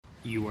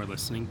You are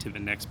listening to the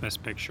Next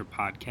Best Picture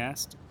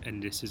podcast,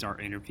 and this is our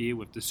interview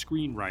with the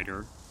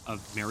screenwriter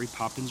of Mary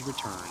Poppins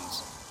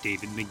Returns,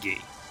 David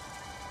Magee.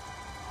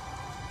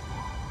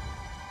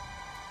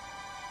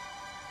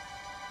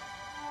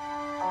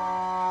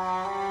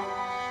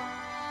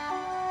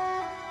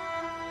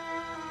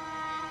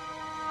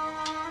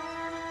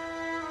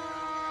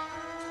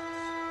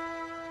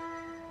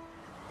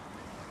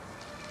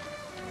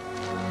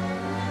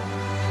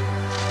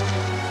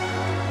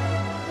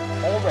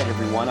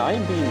 I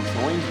am being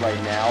joined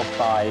right now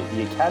by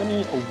the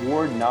Academy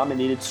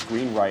Award-nominated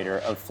screenwriter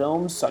of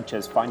films such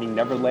as Finding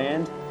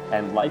Neverland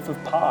and Life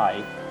of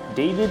Pi,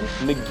 David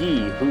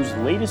Magee, whose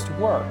latest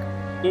work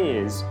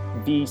is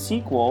the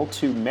sequel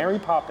to Mary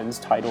Poppins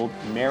titled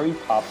Mary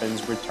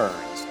Poppins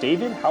Returns.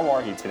 David, how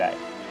are you today?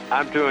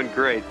 I'm doing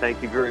great.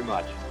 Thank you very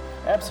much.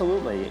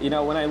 Absolutely. You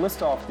know, when I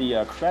list off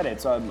the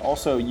credits,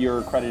 also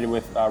you're credited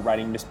with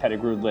writing Miss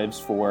Pettigrew Lives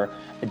for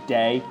a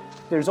Day.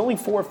 There's only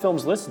 4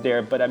 films listed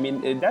there, but I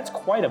mean, that's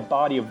quite a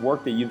body of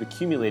work that you've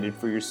accumulated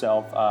for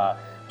yourself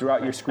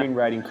throughout your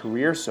screenwriting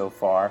career so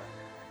far.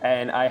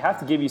 And I have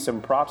to give you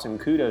some props and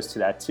kudos to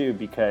that too,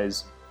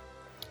 because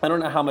I don't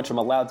know how much I'm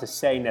allowed to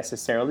say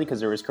necessarily, because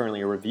there is currently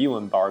a review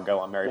embargo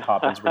on Mary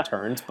Poppins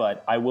Returns,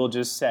 but I will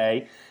just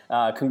say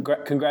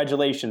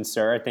congratulations,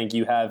 sir. I think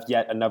you have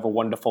yet another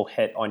wonderful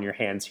hit on your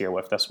hands here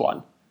with this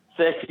one.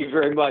 Thank you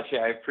very much.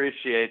 I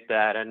appreciate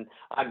that. And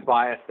I'm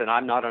biased and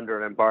I'm not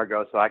under an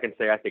embargo, so I can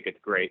say I think it's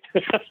great.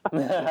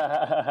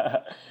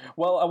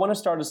 Well, I want to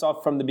start us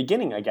off from the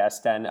beginning, I guess,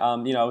 then.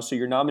 So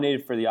you're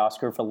nominated for the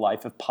Oscar for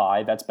Life of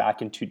Pi. That's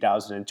back in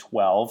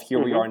 2012.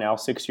 Here we are now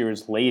 6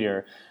 years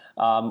later.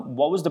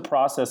 What was the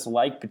process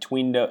like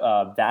between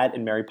that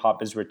and Mary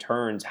Poppins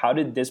Returns? How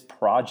did this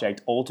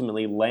project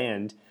ultimately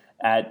land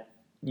at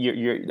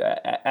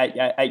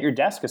your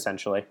desk,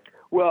 essentially?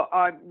 Well,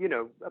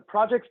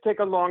 projects take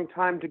a long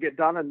time to get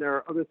done, and there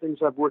are other things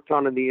I've worked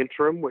on in the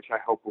interim, which I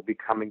hope will be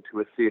coming to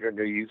a theater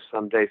near you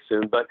someday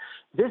soon. But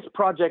this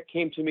project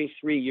came to me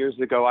 3 years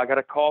ago. I got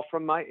a call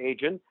from my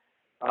agent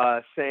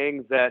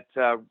saying that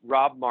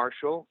Rob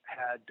Marshall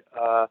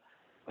had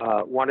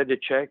wanted to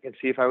check and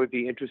see if I would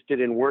be interested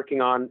in working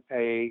on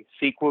a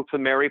sequel to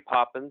Mary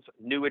Poppins,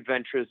 New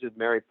Adventures of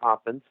Mary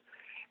Poppins.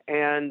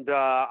 And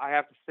I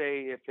have to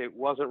say, if it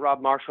wasn't Rob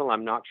Marshall,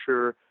 I'm not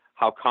sure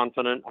how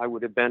confident I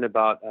would have been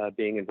about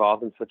being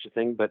involved in such a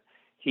thing. But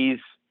he's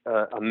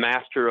a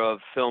master of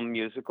film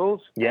musicals.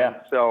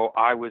 Yeah. So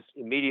I was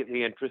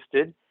immediately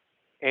interested.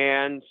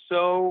 And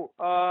so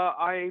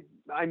I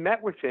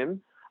met with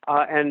him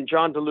and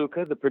John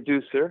DeLuca, the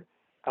producer,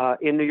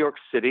 in New York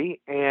City.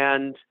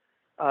 And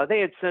they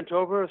had sent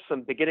over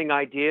some beginning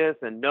ideas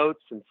and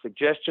notes and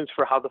suggestions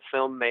for how the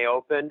film may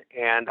open,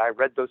 and I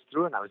read those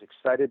through, and I was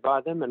excited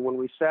by them. And when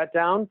we sat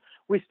down,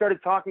 we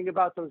started talking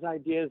about those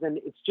ideas, and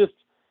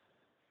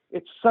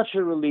it's such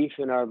a relief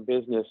in our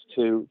business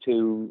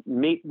to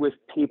meet with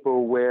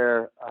people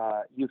where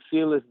you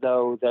feel as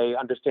though they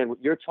understand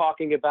what you're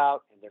talking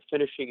about, and they're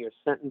finishing your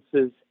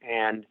sentences,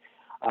 and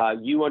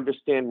you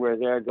understand where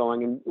they're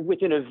going. And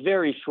within a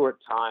very short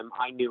time,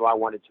 I knew I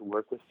wanted to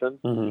work with them.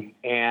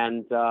 Mm-hmm.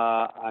 And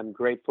I'm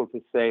grateful to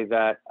say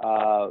that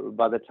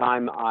by the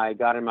time I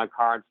got in my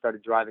car and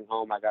started driving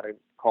home, I got a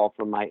call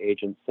from my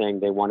agent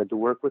saying they wanted to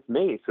work with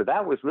me. So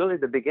that was really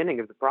the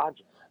beginning of the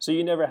project. So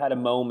you never had a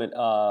moment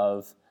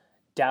of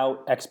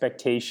doubt,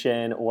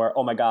 expectation, or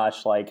oh my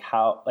gosh,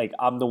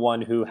 I'm the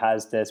one who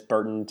has this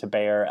burden to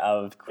bear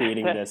of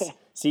creating this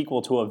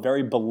sequel to a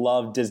very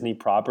beloved Disney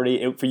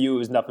property. For you, it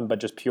was nothing but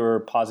just pure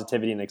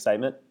positivity and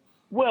excitement?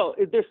 Well,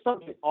 there's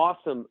something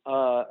awesome.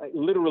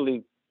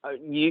 Literally,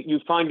 you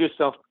find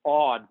yourself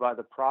awed by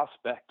the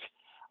prospect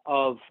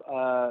of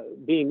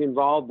being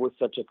involved with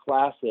such a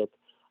classic.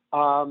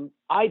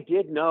 I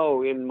did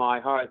know in my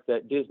heart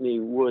that Disney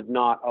would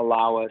not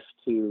allow us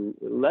to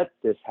let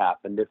this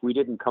happen if we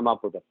didn't come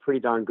up with a pretty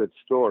darn good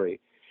story.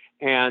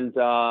 And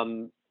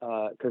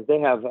because they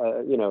have,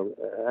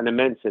 an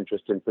immense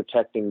interest in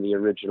protecting the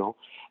original.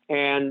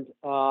 And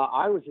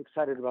I was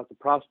excited about the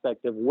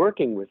prospect of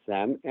working with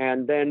them.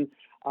 And then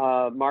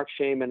Mark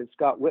Shaman and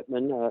Scott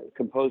Whitman,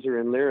 composer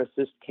and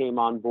lyricist, came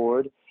on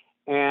board.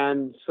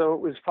 And so it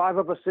was 5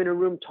 of us in a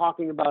room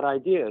talking about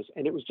ideas.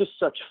 And it was just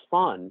such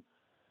fun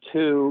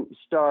to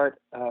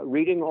start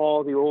reading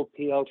all the old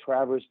P.L.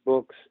 Travers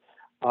books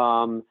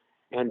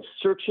and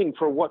searching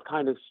for what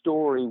kind of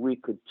story we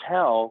could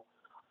tell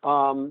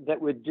that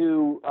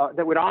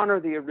would honor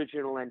the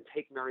original and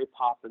take Mary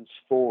Poppins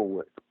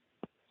forward.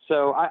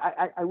 So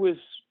I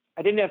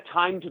didn't have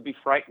time to be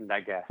frightened, I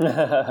guess.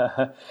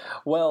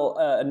 Well,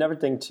 another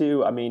thing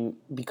too, I mean,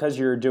 because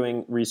you're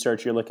doing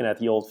research, you're looking at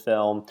the old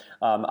film.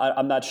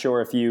 I'm not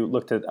sure if you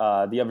looked at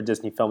the other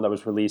Disney film that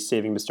was released,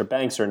 Saving Mr.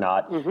 Banks, or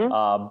not.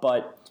 Mm-hmm.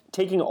 But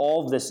taking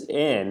all of this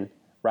in,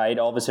 right?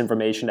 All this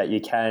information that you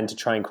can to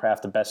try and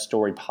craft the best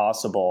story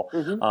possible.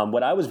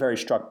 What I was very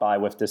struck by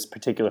with this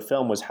particular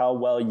film was how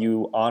well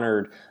you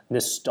honored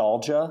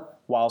nostalgia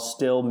while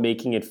still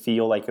making it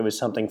feel like it was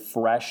something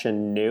fresh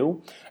and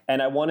new.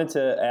 And I wanted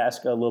to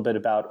ask a little bit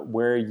about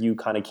where you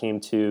kind of came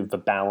to the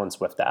balance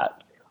with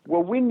that.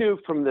 Well, we knew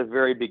from the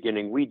very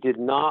beginning we did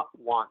not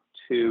want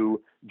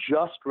to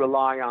just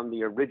rely on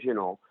the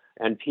original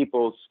and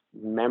people's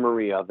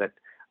memory of it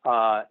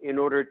in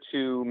order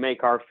to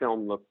make our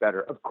film look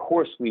better. Of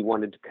course, we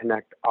wanted to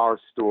connect our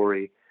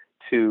story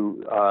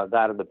to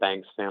that of the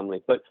Banks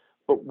family, but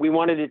we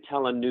wanted to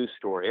tell a new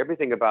story.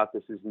 Everything about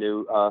this is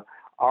new.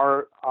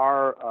 Our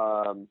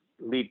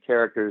lead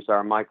characters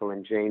are Michael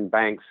and Jane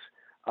Banks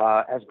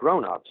as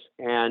grown-ups,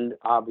 and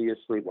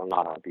obviously, well,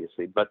 not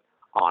obviously, but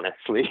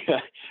honestly,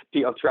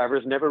 P.L.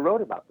 Travers never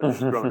wrote about them as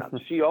grown-ups.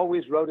 She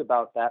always wrote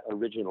about that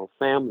original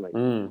family.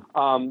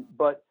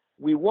 But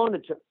we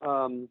wanted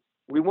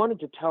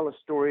to tell a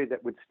story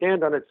that would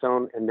stand on its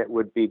own and that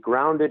would be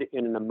grounded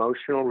in an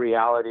emotional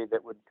reality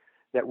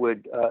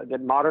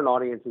that modern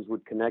audiences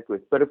would connect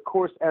with. But of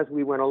course, as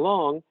we went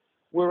along,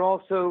 we're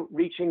also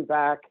reaching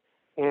back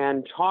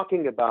and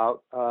talking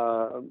about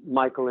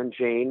Michael and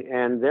Jane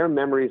and their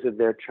memories of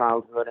their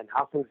childhood and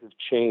how things have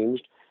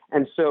changed.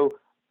 And so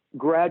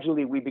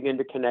gradually we begin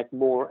to connect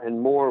more and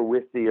more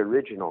with the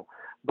original.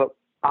 But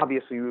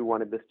obviously we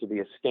wanted this to be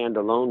a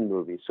standalone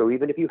movie. So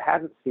even if you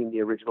hadn't seen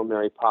the original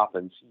Mary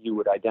Poppins, you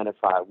would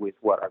identify with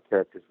what our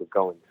characters were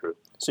going through.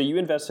 So you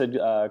invested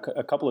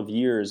a couple of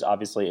years,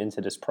 obviously,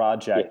 into this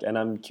project. Yeah. And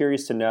I'm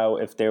curious to know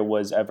if there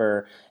was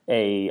ever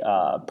a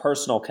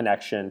personal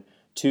connection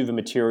to the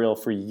material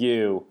for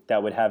you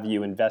that would have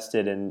you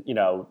invested in,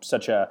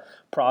 such a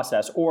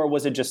process? Or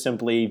was it just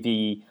simply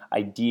the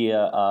idea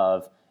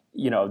of,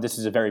 this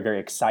is a very, very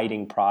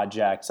exciting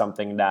project,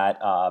 something that,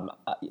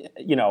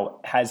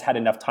 has had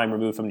enough time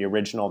removed from the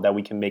original that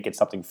we can make it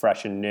something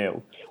fresh and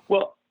new?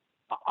 Well,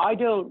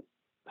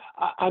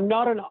 I'm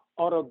not an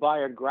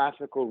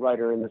autobiographical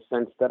writer in the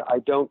sense that I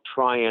don't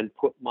try and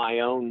put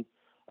my own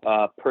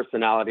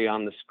personality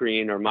on the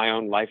screen or my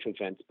own life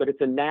events, but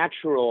it's a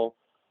natural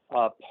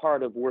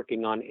part of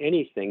working on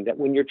anything that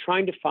when you're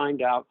trying to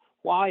find out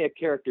why a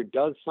character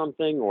does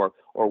something or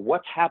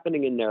what's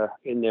happening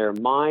in their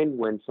mind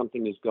when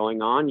something is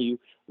going on, you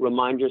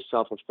remind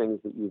yourself of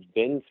things that you've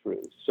been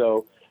through.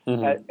 So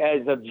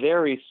as a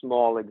very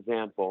small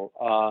example,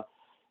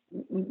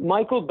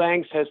 Michael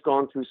Banks has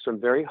gone through some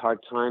very hard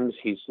times.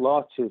 He's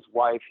lost his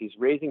wife. He's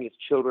raising his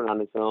children on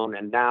his own,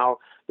 and now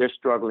they're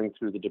struggling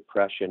through the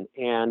depression.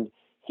 And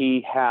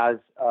he has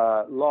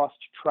lost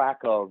track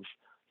of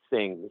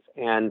things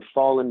and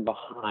fallen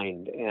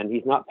behind, and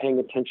he's not paying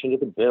attention to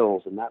the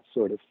bills and that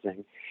sort of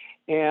thing.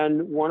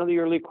 And one of the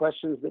early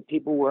questions that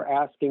people were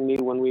asking me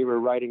when we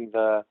were writing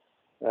the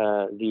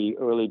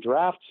early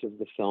drafts of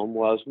the film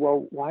was,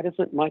 well, why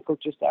doesn't Michael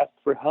just ask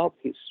for help?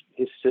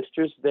 His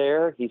sister's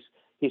there.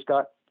 He's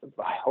got,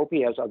 I hope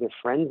he has other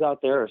friends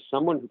out there or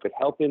someone who could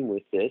help him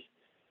with this.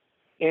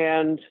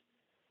 And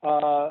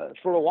for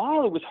a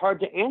while, it was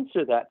hard to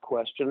answer that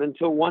question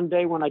until one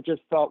day when I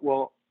just thought,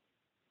 well,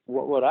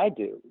 what would I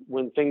do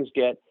when things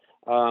get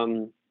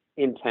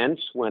intense,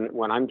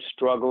 when I'm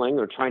struggling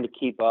or trying to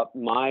keep up?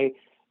 My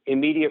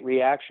immediate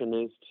reaction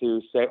is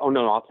to say, oh,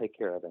 no, I'll take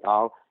care of it.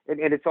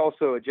 And it's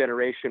also a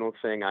generational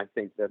thing. I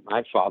think that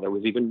my father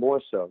was even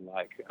more so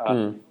like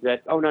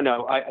that. Oh,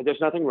 no,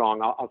 there's nothing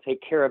wrong. I'll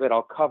take care of it.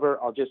 I'll cover.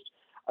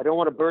 I don't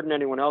want to burden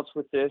anyone else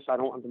with this. I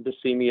don't want them to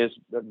see me as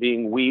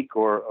being weak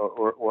or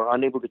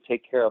unable to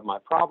take care of my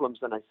problems.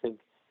 And I think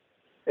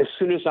as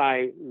soon as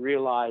I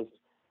realized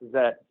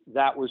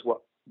that was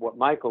what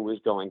Michael was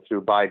going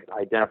through by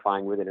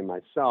identifying with it in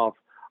myself,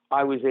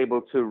 I was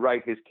able to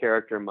write his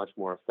character much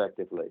more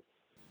effectively.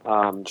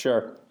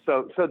 Sure.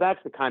 So that's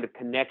the kind of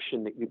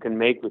connection that you can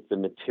make with the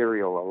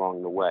material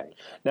along the way.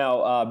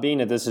 Now, being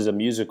that this is a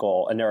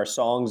musical and there are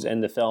songs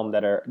in the film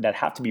that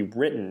have to be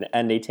written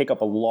and they take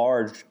up a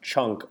large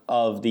chunk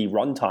of the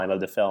runtime of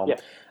the film, yeah.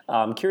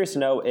 I'm curious to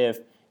know if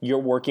you're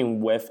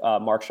working with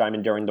Mark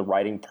Scheinman during the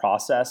writing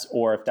process,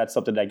 or if that's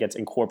something that gets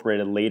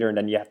incorporated later and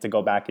then you have to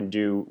go back and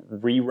do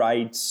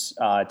rewrites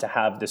to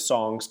have the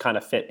songs kind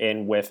of fit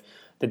in with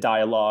the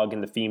dialogue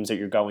and the themes that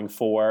you're going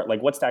for.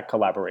 Like, what's that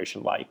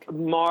collaboration like?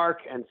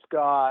 Mark and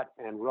Scott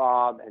and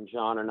Rob and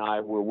John and I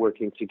were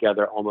working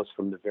together almost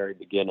from the very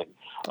beginning.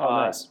 Oh,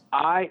 nice.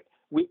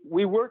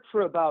 We worked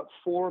for about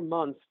 4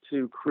 months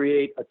to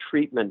create a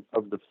treatment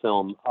of the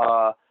film.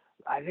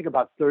 I think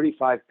about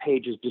 35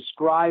 pages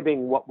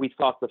describing what we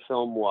thought the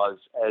film was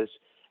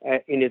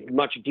in as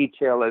much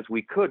detail as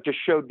we could to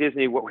show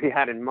Disney what we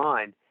had in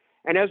mind.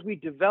 And as we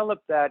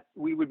developed that,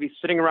 we would be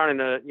sitting around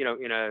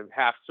in a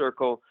half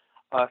circle,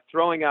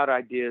 throwing out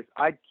ideas.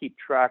 I'd keep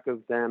track of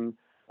them.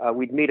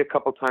 We'd meet a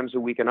couple times a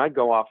week, and I'd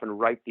go off and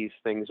write these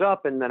things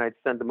up, and then I'd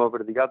send them over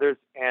to the others,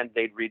 and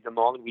they'd read them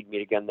all, and we'd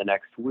meet again the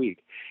next week.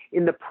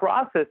 In the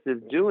process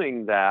of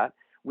doing that,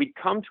 we'd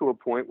come to a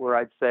point where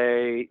I'd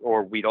say,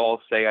 or we'd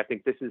all say, I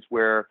think this is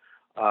where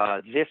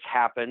this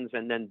happens,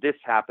 and then this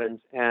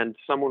happens, and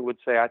someone would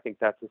say, I think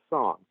that's a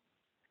song.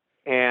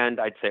 And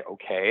I'd say,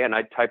 okay. And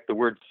I'd type the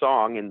word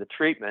song in the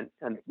treatment,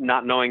 and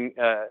not knowing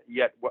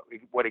yet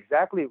what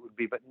exactly it would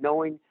be, but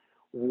knowing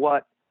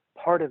what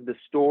part of the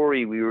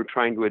story we were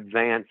trying to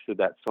advance through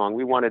that song.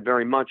 We wanted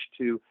very much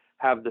to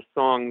have the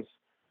songs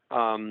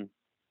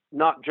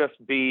not just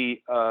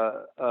be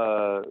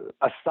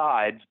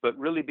asides, but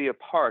really be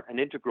an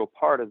integral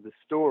part of the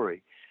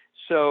story.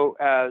 So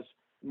as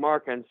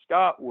Mark and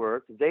Scott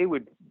worked, they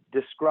would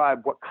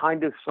describe what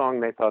kind of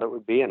song they thought it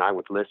would be, and I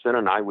would listen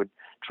and I would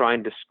try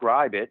and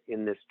describe it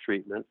in this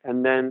treatment.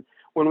 And then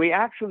when we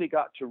actually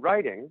got to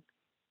writing,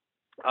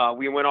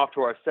 we went off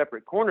to our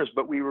separate corners,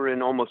 but we were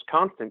in almost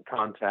constant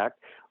contact,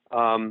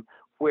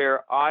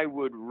 where I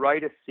would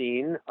write a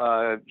scene,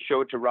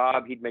 show it to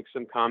Rob, he'd make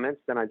some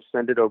comments, then I'd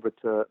send it over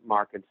to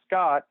Mark and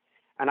Scott,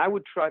 and I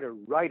would try to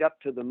write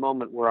up to the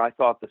moment where I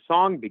thought the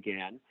song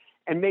began,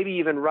 and maybe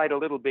even write a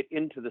little bit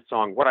into the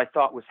song, what I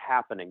thought was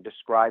happening,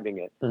 describing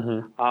it.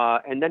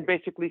 And then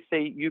basically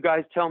say, you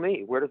guys tell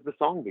me, where does the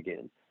song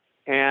begin?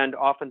 And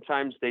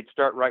oftentimes they'd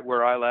start right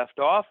where I left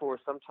off, or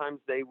sometimes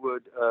they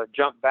would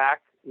jump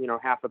back,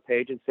 half a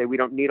page and say, we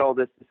don't need all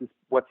this. This is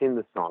what's in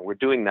the song. We're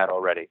doing that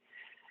already.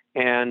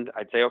 And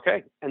I'd say,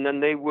 okay. And then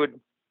they would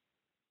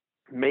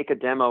make a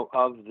demo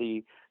of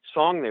the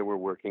song they were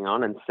working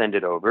on and send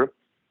it over.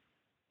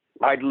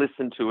 I'd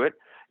listen to it.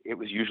 It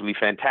was usually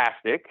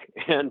fantastic.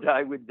 And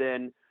I would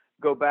then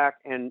go back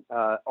and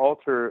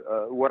alter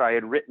what I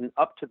had written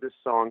up to this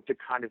song to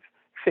kind of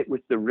fit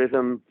with the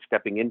rhythm,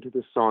 stepping into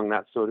the song,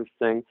 that sort of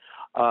thing.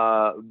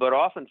 But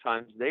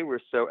oftentimes they were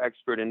so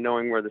expert in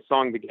knowing where the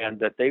song began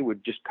that they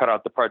would just cut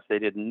out the parts they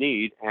didn't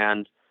need,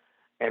 and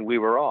we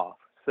were off.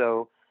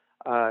 So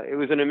it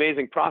was an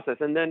amazing process.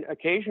 And then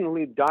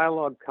occasionally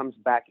dialogue comes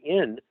back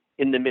in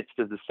the midst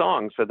of the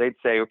song. So they'd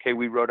say, okay,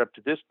 we wrote up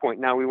to this point.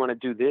 Now we want to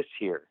do this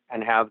here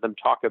and have them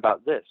talk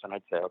about this. And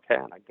I'd say, okay.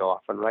 And I'd go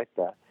off and write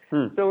that.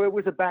 So it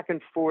was a back and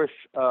forth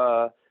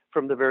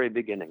from the very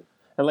beginning.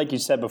 And like you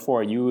said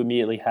before, you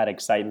immediately had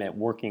excitement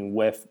working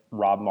with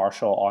Rob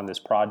Marshall on this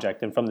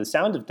project. And from the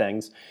sound of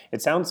things,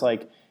 it sounds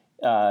like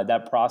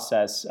that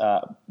process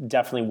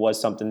definitely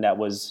was something that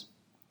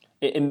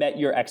it met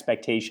your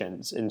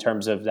expectations in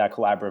terms of that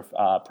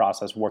collaborative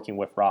process working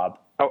with Rob.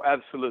 Oh,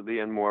 absolutely,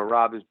 and more.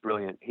 Rob is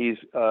brilliant. He's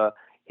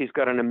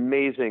got an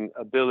amazing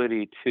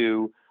ability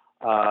to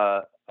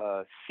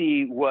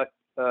see what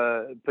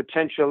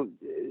potential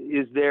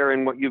is there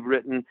in what you've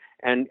written,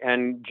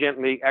 and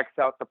gently X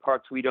out the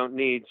parts we don't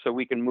need, so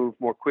we can move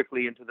more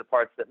quickly into the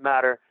parts that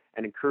matter,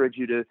 and encourage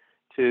you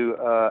to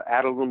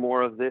add a little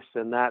more of this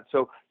and that.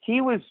 So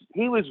he was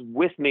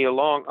with me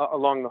along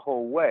the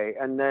whole way,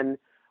 and then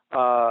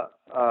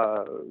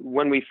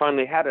when we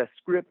finally had a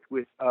script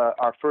with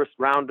our first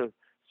round of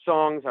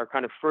songs, our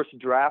kind of first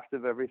draft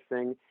of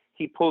everything,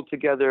 he pulled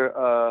together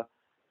a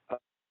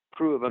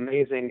crew of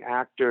amazing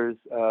actors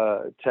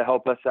to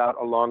help us out,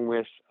 along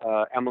with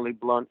Emily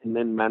Blunt and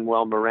then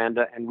Manuel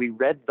Miranda. And we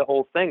read the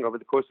whole thing over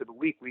the course of a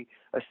week. We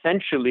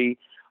essentially,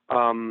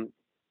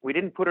 we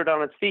didn't put it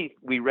on its feet.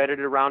 We read it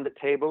around a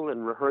table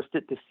and rehearsed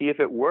it to see if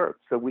it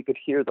worked, so we could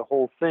hear the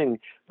whole thing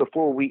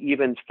before we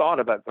even thought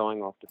about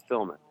going off to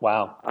film it.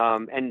 Wow.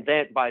 And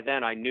then by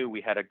then I knew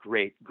we had a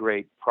great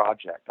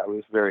project. I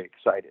was very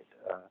excited.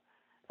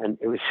 And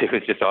it was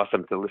just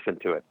awesome to listen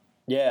to it.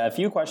 Yeah, a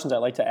few questions I'd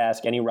like to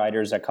ask any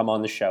writers that come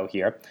on the show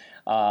here.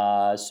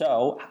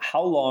 So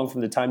how long from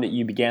the time that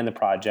you began the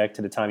project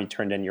to the time you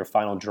turned in your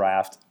final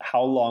draft,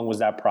 how long was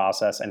that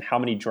process, and how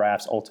many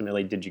drafts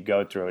ultimately did you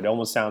go through? It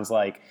almost sounds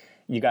like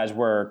you guys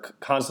were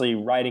constantly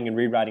writing and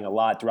rewriting a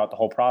lot throughout the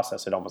whole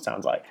process, it almost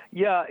sounds like.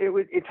 Yeah,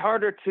 it's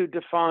harder to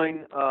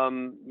define,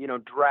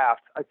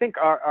 draft. I think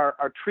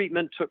our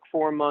treatment took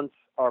 4 months.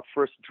 Our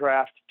first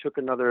draft took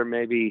another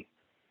maybe,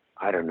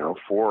 4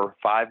 or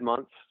 5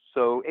 months.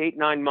 So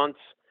 8-9 months,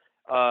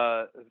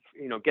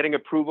 getting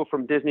approval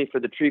from Disney for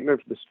the treatment,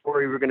 for the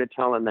story we're going to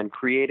tell, and then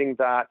creating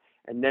that.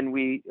 And then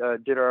we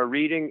did our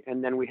reading,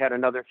 and then we had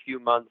another few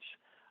months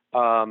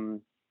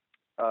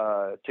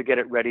to get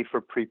it ready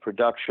for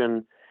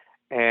pre-production.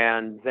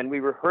 And then we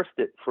rehearsed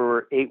it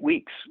for 8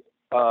 weeks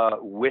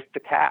with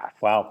the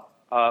cast. Wow.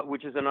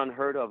 Which is an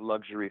unheard of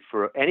luxury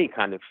for any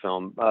kind of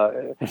film.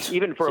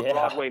 Even for a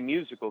Broadway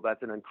musical,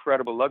 that's an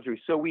incredible luxury.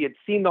 So we had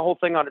seen the whole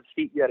thing on its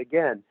feet yet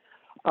again.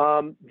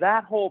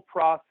 That whole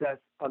process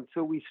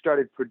until we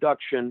started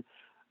production,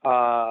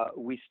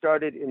 we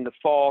started in the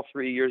fall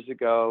 3 years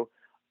ago.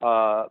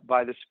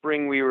 By the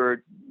spring, we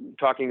were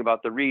talking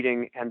about the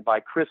reading, and by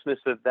Christmas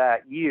of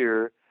that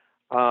year,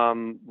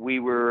 we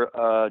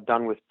were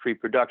done with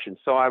pre-production.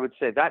 So I would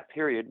say that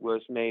period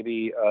was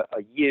maybe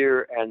a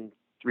year and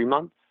 3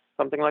 months,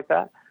 something like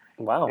that.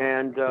 Wow.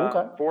 And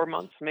 4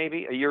 months,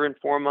 maybe a year and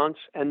 4 months,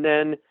 and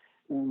then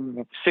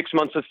 6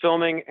 months of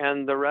filming,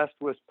 and the rest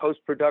was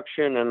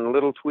post-production and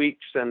little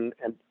tweaks and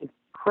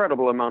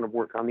incredible amount of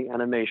work on the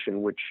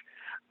animation, which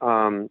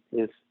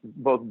is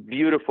both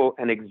beautiful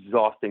and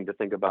exhausting to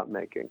think about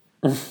making.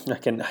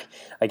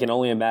 I can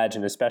only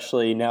imagine,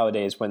 especially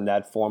nowadays when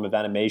that form of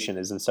animation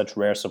is in such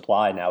rare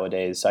supply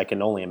nowadays. I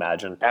can only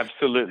imagine.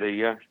 Absolutely,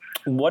 yeah.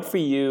 What for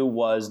you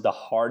was the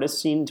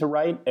hardest scene to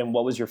write, and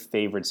what was your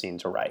favorite scene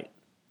to write?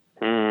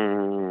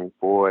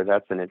 Boy,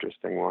 that's an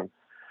interesting one.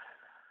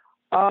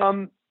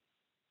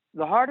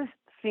 The hardest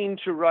scene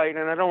to write,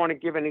 and I don't want to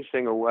give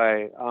anything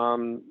away,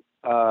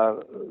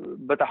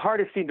 but the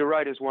hardest scene to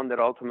write is one that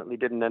ultimately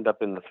didn't end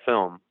up in the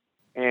film.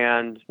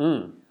 And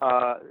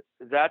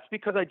that's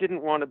because I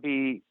didn't want to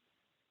be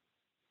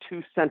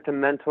too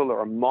sentimental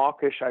or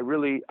mawkish. I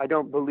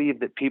don't believe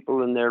that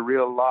people in their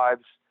real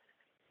lives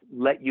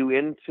let you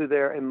into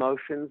their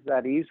emotions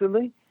that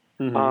easily.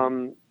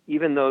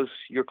 Even those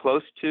you're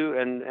close to,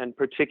 and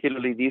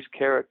particularly these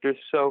characters.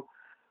 So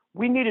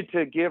we needed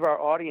to give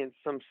our audience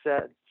some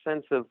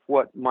sense of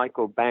what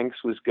Michael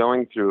Banks was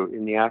going through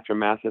in the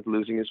aftermath of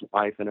losing his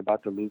wife and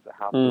about to lose the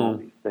house and all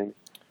these things.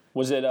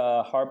 Was it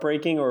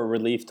heartbreaking or a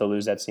relief to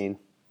lose that scene?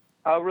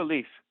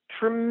 Relief.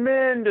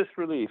 Tremendous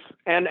relief.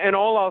 And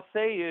all I'll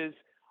say is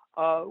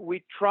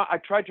I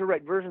tried to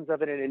write versions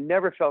of it, and it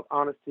never felt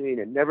honest to me, and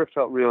it never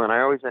felt real. And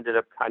I always ended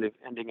up kind of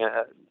ending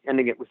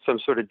it with some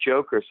sort of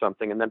joke or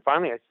something. And then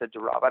finally I said to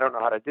Rob, I don't know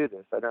how to do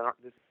this.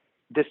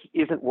 This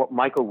isn't what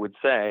Michael would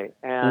say.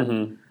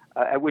 And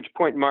at which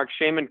point Mark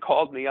Shaman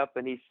called me up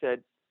and he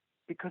said,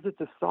 because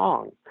it's a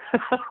song.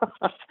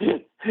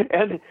 and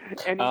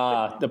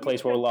the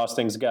place where lost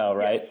things go,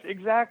 right? Yes,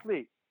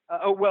 exactly.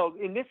 Well,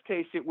 in this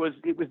case, it was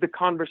The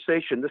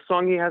Conversation, the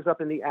song he has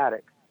up in the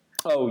attic.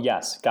 Oh,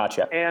 yes.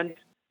 Gotcha. And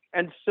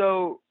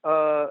so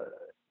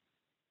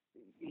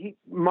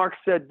Mark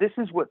said, this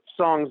is what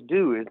songs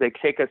do, is they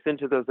take us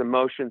into those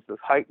emotions, those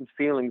heightened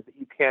feelings that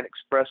you can't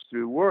express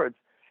through words.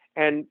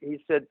 And he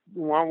said,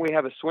 why don't we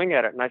have a swing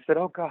at it? And I said,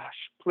 oh,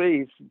 gosh,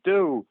 please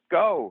do,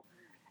 go.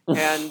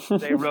 And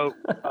they wrote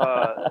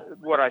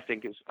what I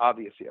think is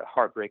obviously a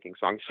heartbreaking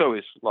song. So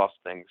is Lost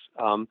Things.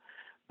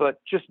 But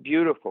just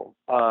beautiful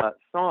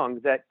song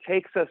that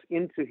takes us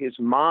into his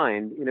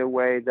mind in a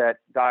way that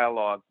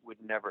dialogue would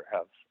never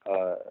have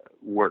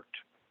worked.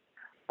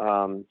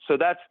 So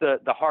that's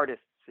the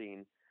hardest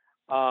scene.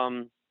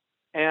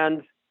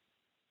 And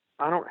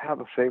I don't have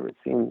a favorite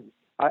scene.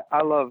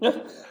 I love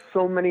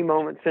so many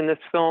moments in this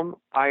film.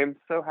 I am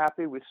so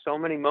happy with so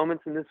many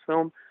moments in this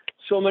film.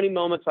 So many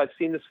moments I've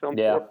seen this film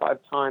 4 or 5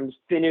 times,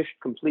 finished,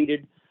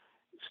 completed,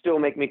 still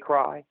make me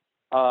cry,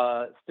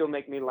 still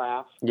make me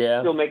laugh,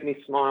 still make me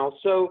smile.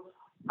 So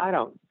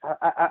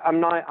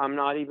I'm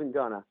not even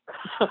gonna.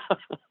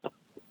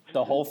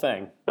 The whole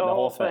thing. The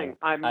whole thing.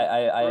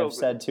 I have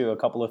said to a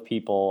couple of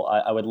people,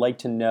 I would like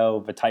to know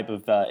the type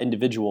of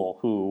individual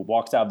who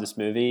walks out of this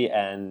movie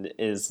and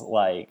is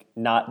like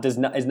is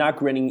not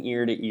grinning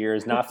ear to ear,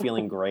 is not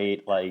feeling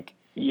great. Like,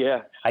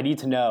 yeah, I need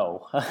to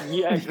know.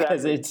 Yeah,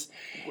 exactly. Because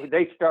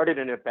they started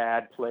in a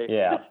bad place.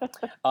 Yeah.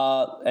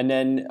 And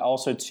then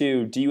also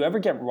too, do you ever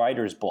get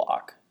writer's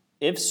block?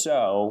 If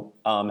so,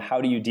 how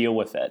do you deal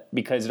with it?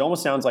 Because it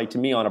almost sounds like to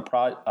me on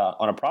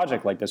a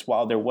project like this,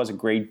 while there was a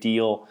great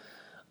deal.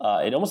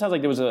 It almost sounds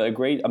like there was a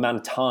great amount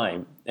of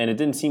time, and it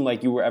didn't seem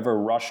like you were ever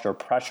rushed or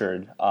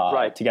pressured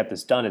to get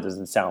this done. It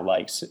doesn't sound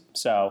like.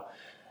 So,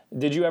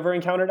 did you ever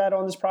encounter that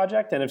on this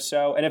project? And if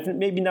so, and if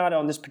maybe not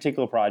on this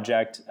particular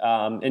project,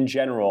 in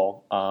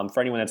general, for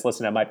anyone that's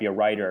listening that might be a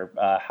writer,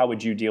 how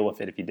would you deal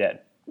with it if you did?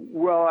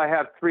 Well, I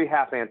have 3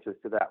 half answers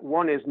to that.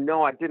 One is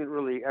no, I didn't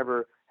really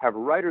ever have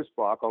writer's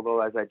block,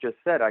 although as I just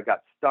said, I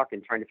got stuck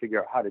in trying to figure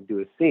out how to do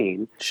a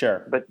scene.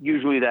 Sure. But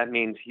usually that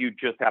means you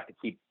just have to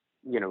keep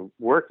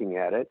working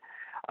at it.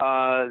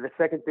 The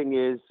second thing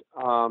is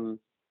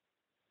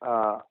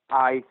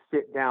I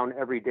sit down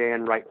every day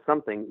and write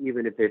something,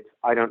 even if it's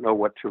I don't know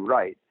what to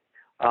write,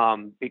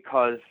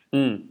 because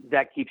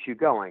that keeps you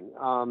going.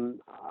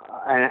 And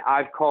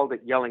I've called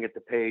it yelling at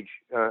the page,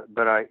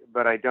 but I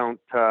don't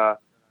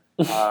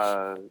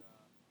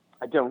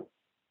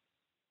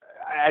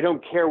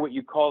care what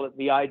you call it.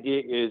 The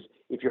idea is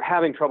if you're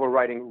having trouble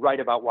writing,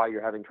 write about why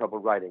you're having trouble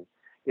writing.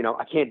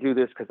 I can't do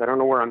this because I don't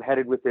know where I'm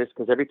headed with this,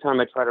 because every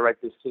time I try to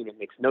write this scene, it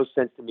makes no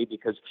sense to me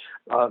because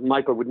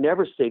Michael would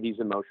never say these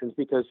emotions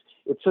because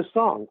it's a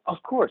song.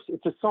 Of course,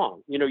 it's a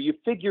song. You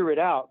figure it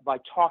out by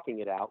talking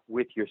it out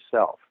with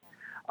yourself.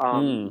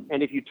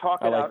 And if you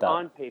talk it out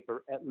on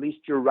paper, at least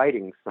you're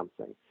writing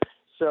something.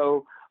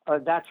 So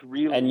that's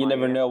really. And you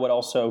never know what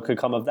also could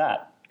come of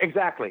that.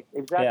 Exactly.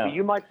 Yeah.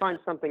 You might find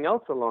something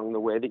else along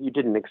the way that you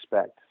didn't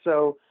expect.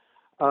 So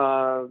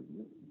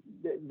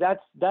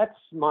that's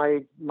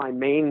my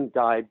main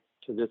guide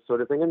to this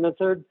sort of thing. And the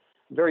third,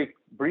 very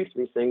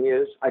briefly, thing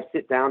is I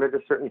sit down at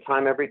a certain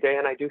time every day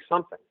and I do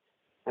something.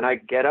 And I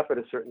get up at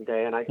a certain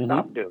day and I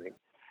stop doing.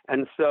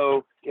 And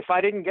so if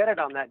I didn't get it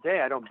on that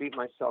day, I don't beat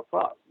myself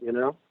up,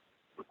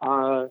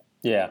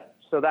 Yeah.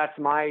 So that's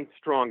my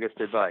strongest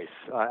advice,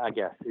 I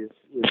guess, is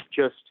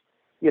just,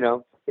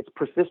 it's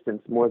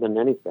persistence more than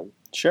anything.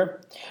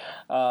 Sure.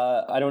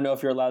 I don't know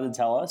if you're allowed to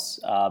tell us,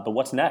 but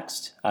what's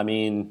next? I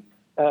mean,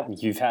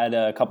 You've had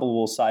a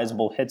couple of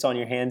sizable hits on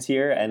your hands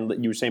here, and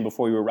you were saying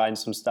before you were writing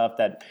some stuff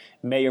that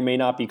may or may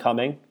not be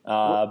coming,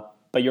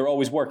 but you're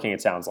always working,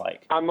 it sounds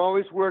like. I'm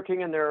always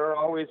working, and there are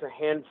always a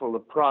handful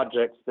of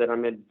projects that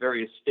I'm in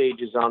various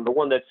stages on. The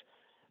one that's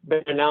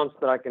been announced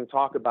that I can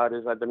talk about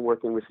is I've been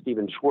working with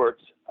Stephen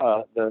Schwartz,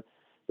 the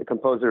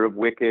composer of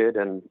Wicked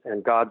and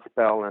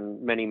Godspell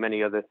and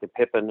many others, The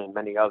Pippin and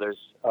many others,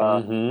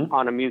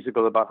 on a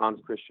musical about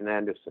Hans Christian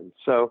Andersen.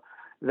 So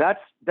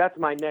that's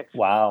my next.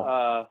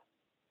 Wow.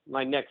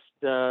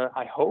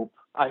 I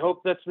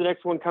hope that's the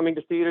next one coming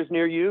to theaters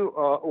near you,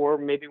 or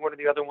maybe one of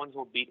the other ones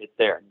will beat it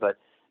there. But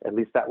at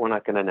least that one I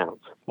can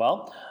announce.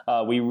 Well,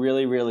 we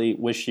really, really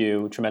wish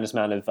you a tremendous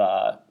amount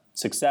of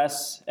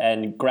success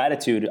and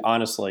gratitude,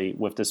 honestly,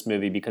 with this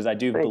movie, because I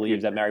do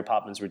believe that Mary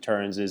Poppins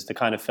Returns is the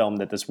kind of film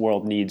that this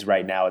world needs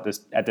right now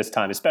at this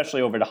time,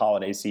 especially over the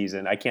holiday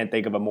season. I can't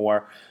think of a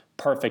more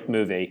perfect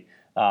movie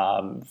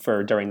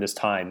for during this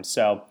time.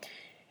 So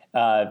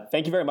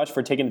thank you very much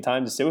for taking the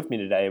time to sit with me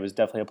today. It was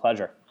definitely a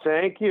pleasure.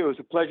 Thank you. It was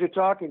a pleasure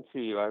talking to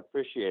you. I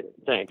appreciate it.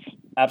 Thanks.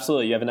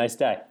 Absolutely. You have a nice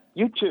day.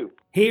 You too.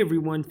 Hey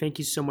everyone, thank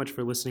you so much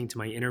for listening to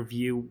my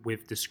interview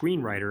with the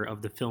screenwriter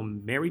of the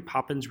film Mary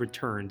Poppins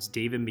Returns,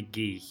 David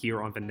Magee,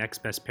 here on the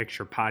Next Best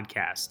Picture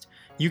podcast.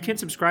 You can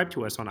subscribe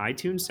to us on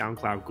iTunes,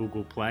 SoundCloud,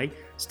 Google Play,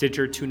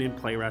 Stitcher, TuneIn,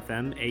 Player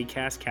FM,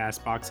 Acast,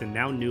 CastBox, and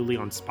now newly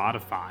on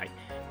Spotify.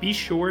 Be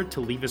sure to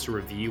leave us a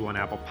review on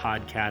Apple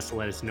Podcasts.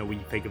 Let us know what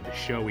you think of the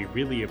show. We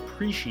really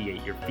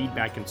appreciate your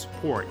feedback and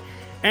support.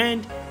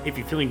 And if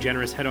you're feeling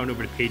generous, head on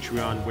over to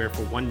Patreon, where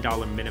for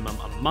 $1 minimum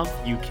a month,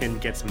 you can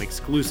get some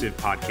exclusive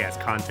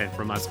podcast content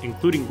from us,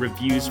 including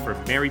reviews for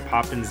Mary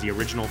Poppins, the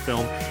original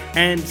film,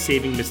 and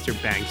Saving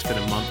Mr. Banks for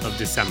the month of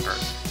December.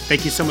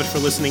 Thank you so much for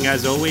listening,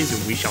 as always,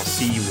 and we shall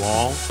see you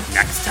all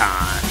next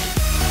time.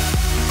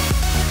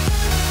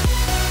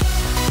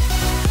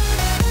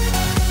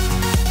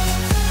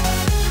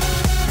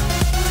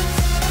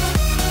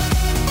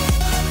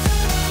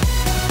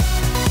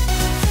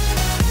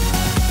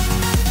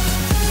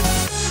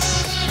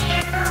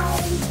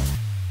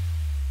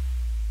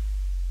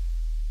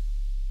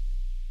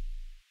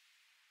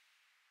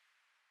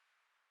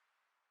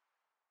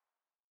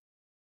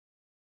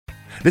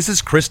 This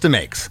is Krista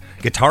Makes,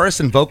 guitarist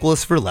and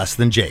vocalist for Less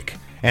Than Jake,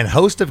 and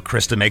host of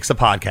Krista Makes a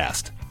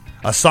Podcast,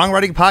 a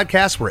songwriting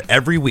podcast where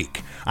every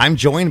week I'm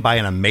joined by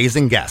an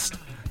amazing guest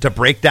to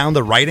break down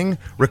the writing,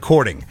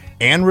 recording,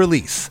 and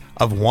release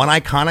of one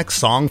iconic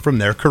song from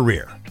their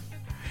career.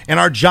 In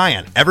our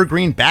giant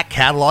evergreen back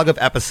catalog of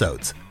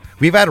episodes,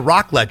 we've had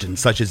rock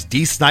legends such as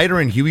Dee Snider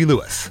and Huey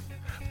Lewis,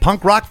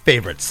 punk rock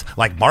favorites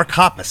like Mark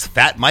Hoppus,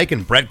 Fat Mike,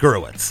 and Brett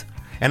Gurewitz,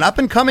 and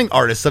up-and-coming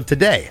artists of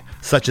today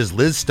such as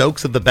Liz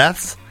Stokes of the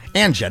Beths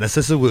and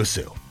Genesis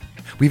Owusu.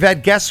 We've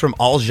had guests from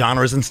all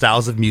genres and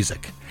styles of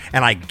music,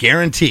 and I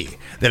guarantee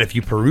that if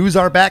you peruse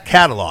our back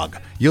catalog,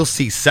 you'll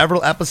see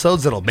several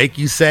episodes that'll make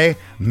you say,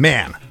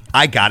 man,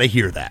 I gotta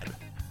hear that.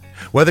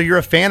 Whether you're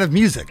a fan of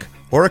music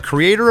or a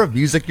creator of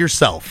music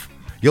yourself,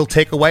 you'll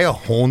take away a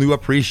whole new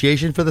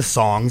appreciation for the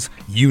songs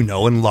you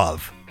know and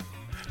love.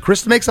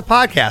 Krista Makes a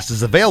Podcast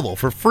is available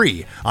for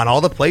free on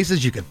all the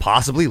places you could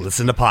possibly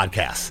listen to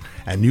podcasts,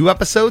 and new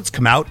episodes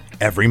come out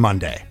every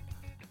Monday.